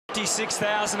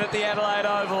56,000 at the Adelaide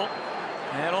Oval,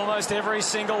 and almost every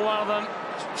single one of them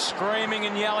screaming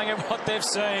and yelling at what they've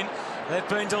seen. They've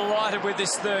been delighted with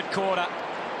this third quarter,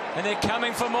 and they're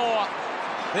coming for more.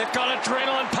 They've got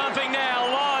adrenaline pumping now.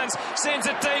 Lyons sends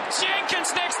it deep.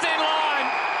 Jenkins next in line.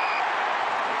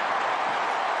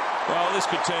 Well, this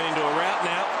could turn into a rout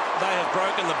now. They have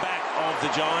broken the back of the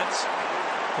Giants.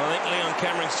 I think Leon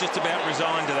Cameron's just about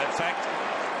resigned to that fact.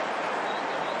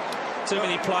 Too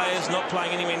many players not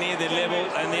playing anywhere near their level,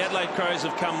 and the Adelaide Crows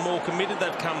have come more committed.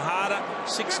 They've come harder.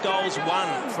 6 goals,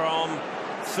 1 from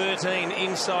 13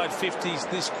 inside 50s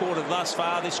this quarter thus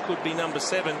far. This could be number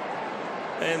 7.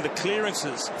 And the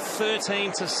clearances,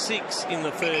 13-6 in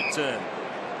the third term.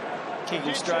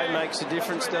 Kicking straight makes a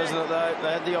difference, doesn't it, though?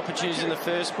 They had the opportunities in the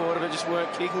first quarter, but just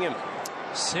weren't kicking them.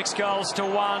 6 goals to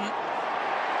 1.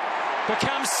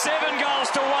 Becomes 7 goals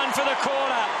to 1 for the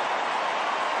quarter.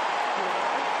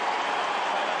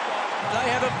 They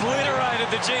have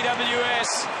obliterated the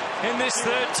GWS in this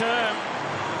third term.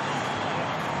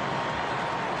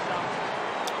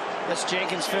 That's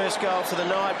Jenkins' first goal for the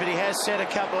night, but he has set a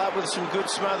couple up with some good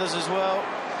smothers as well.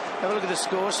 Have a look at the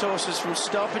score sources from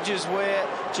stoppages where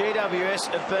GWS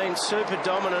have been super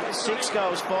dominant. 6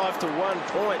 goals, 5 to 1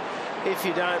 point, if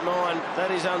you don't mind.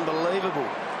 That is unbelievable.